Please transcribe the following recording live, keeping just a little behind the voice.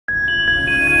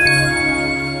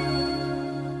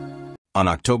On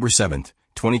October 7,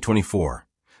 2024,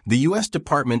 the U.S.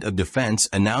 Department of Defense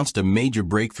announced a major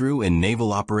breakthrough in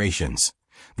naval operations: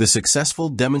 the successful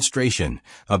demonstration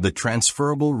of the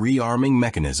Transferrable Rearming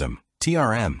Mechanism,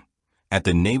 TRM, at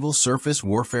the Naval Surface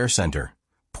Warfare Center,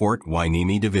 Port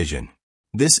Hueneme Division.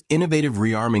 This innovative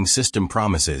rearming system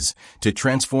promises to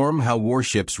transform how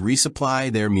warships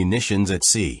resupply their munitions at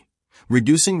sea,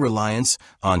 reducing reliance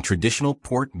on traditional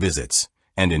port visits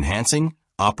and enhancing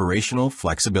operational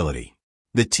flexibility.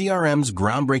 The TRM's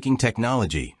groundbreaking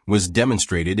technology was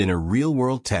demonstrated in a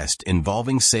real-world test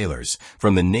involving sailors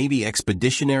from the Navy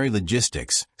Expeditionary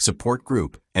Logistics Support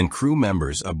Group and crew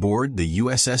members aboard the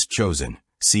USS Chosen,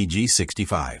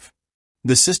 CG-65.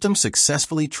 The system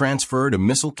successfully transferred a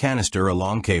missile canister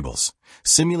along cables,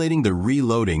 simulating the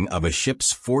reloading of a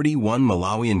ship's 41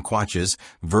 Malawian Kwacha's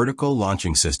Vertical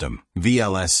Launching System,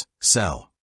 VLS, cell.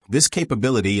 This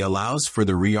capability allows for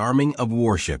the rearming of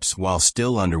warships while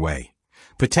still underway,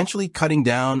 potentially cutting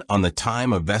down on the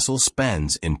time a vessel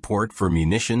spends in port for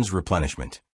munitions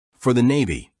replenishment. For the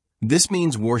Navy, this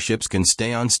means warships can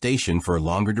stay on station for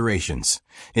longer durations,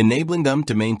 enabling them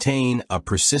to maintain a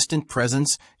persistent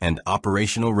presence and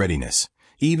operational readiness,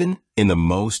 even in the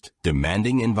most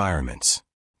demanding environments.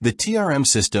 The TRM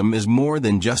system is more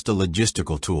than just a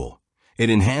logistical tool.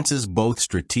 It enhances both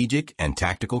strategic and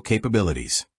tactical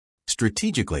capabilities.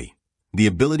 Strategically, the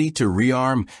ability to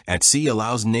rearm at sea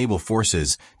allows naval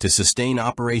forces to sustain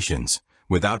operations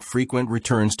without frequent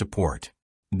returns to port.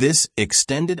 This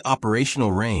extended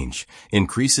operational range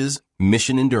increases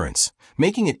mission endurance,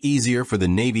 making it easier for the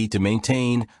Navy to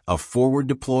maintain a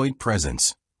forward-deployed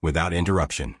presence without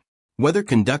interruption. Whether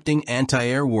conducting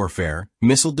anti-air warfare,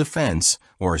 missile defense,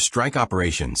 or strike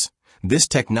operations, this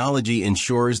technology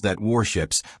ensures that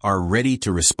warships are ready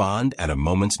to respond at a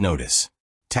moment's notice.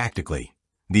 Tactically,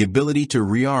 the ability to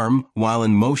rearm while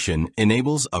in motion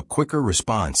enables a quicker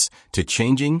response to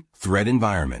changing threat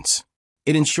environments.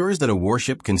 It ensures that a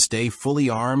warship can stay fully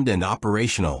armed and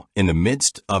operational in the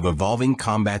midst of evolving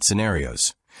combat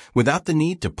scenarios, without the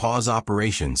need to pause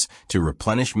operations to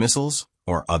replenish missiles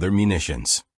or other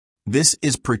munitions. This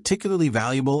is particularly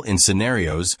valuable in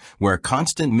scenarios where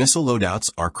constant missile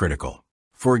loadouts are critical.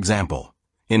 For example,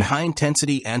 in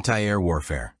high-intensity anti-air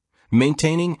warfare,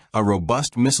 maintaining a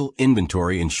robust missile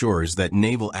inventory ensures that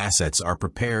naval assets are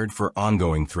prepared for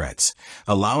ongoing threats,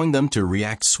 allowing them to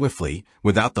react swiftly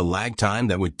without the lag time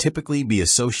that would typically be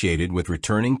associated with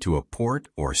returning to a port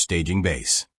or staging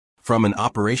base. From an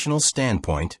operational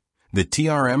standpoint, the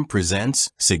TRM presents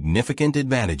significant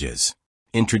advantages.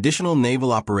 In traditional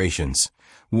naval operations,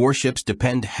 warships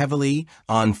depend heavily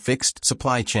on fixed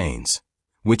supply chains,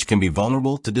 which can be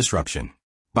vulnerable to disruption.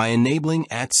 By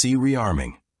enabling at-sea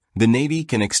rearming, the Navy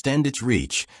can extend its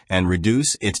reach and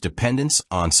reduce its dependence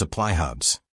on supply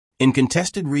hubs. In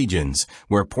contested regions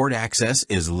where port access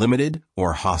is limited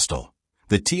or hostile,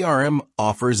 the TRM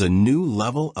offers a new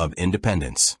level of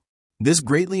independence. This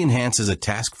greatly enhances a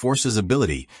task force's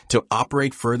ability to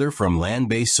operate further from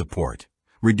land-based support,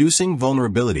 reducing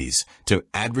vulnerabilities to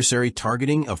adversary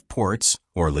targeting of ports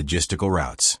or logistical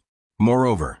routes.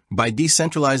 Moreover, by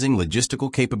decentralizing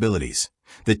logistical capabilities,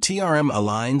 the TRM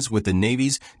aligns with the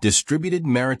Navy's Distributed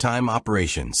Maritime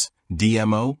Operations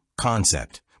 (DMO)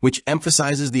 concept, which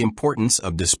emphasizes the importance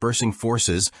of dispersing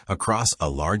forces across a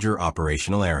larger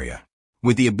operational area.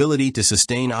 With the ability to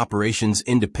sustain operations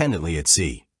independently at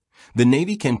sea, the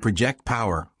Navy can project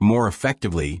power more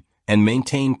effectively and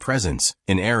maintain presence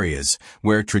in areas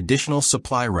where traditional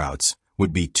supply routes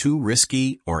would be too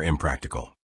risky or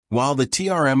impractical. While the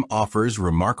TRM offers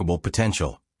remarkable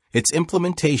potential, its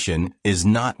implementation is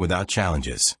not without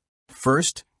challenges.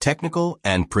 First, technical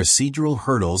and procedural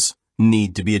hurdles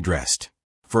need to be addressed.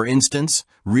 For instance,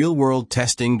 real-world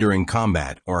testing during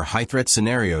combat or high-threat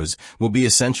scenarios will be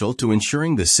essential to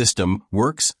ensuring the system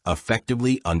works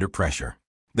effectively under pressure.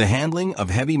 The handling of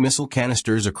heavy missile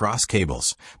canisters across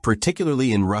cables,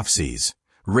 particularly in rough seas,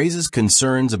 raises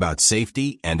concerns about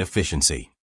safety and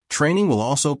efficiency. Training will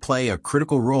also play a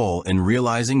critical role in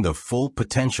realizing the full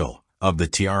potential of the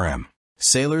TRM.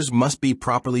 Sailors must be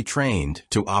properly trained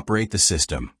to operate the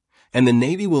system, and the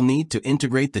Navy will need to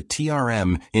integrate the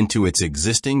TRM into its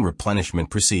existing replenishment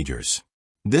procedures.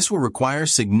 This will require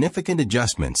significant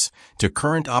adjustments to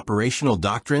current operational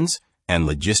doctrines and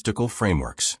logistical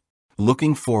frameworks.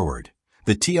 Looking forward,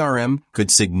 the TRM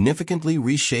could significantly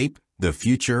reshape the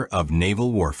future of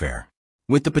naval warfare.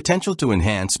 With the potential to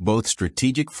enhance both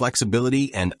strategic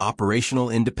flexibility and operational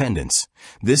independence,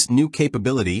 this new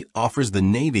capability offers the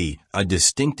Navy a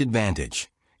distinct advantage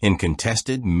in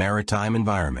contested maritime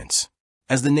environments.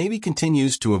 As the Navy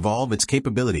continues to evolve its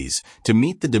capabilities to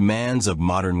meet the demands of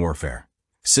modern warfare,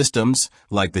 Systems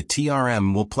like the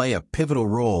TRM will play a pivotal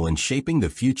role in shaping the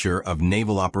future of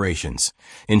naval operations,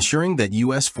 ensuring that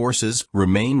U.S. forces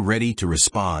remain ready to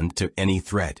respond to any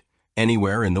threat,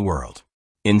 anywhere in the world.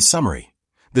 In summary,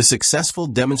 the successful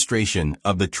demonstration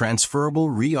of the Transferrable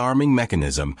Rearming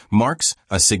Mechanism marks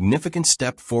a significant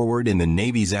step forward in the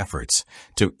Navy's efforts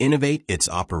to innovate its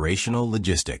operational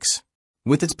logistics.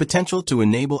 With its potential to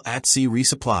enable at-sea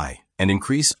resupply and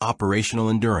increase operational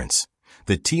endurance,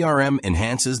 the TRM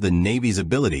enhances the Navy's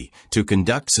ability to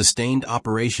conduct sustained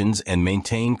operations and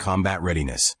maintain combat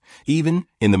readiness, even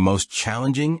in the most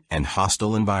challenging and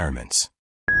hostile environments.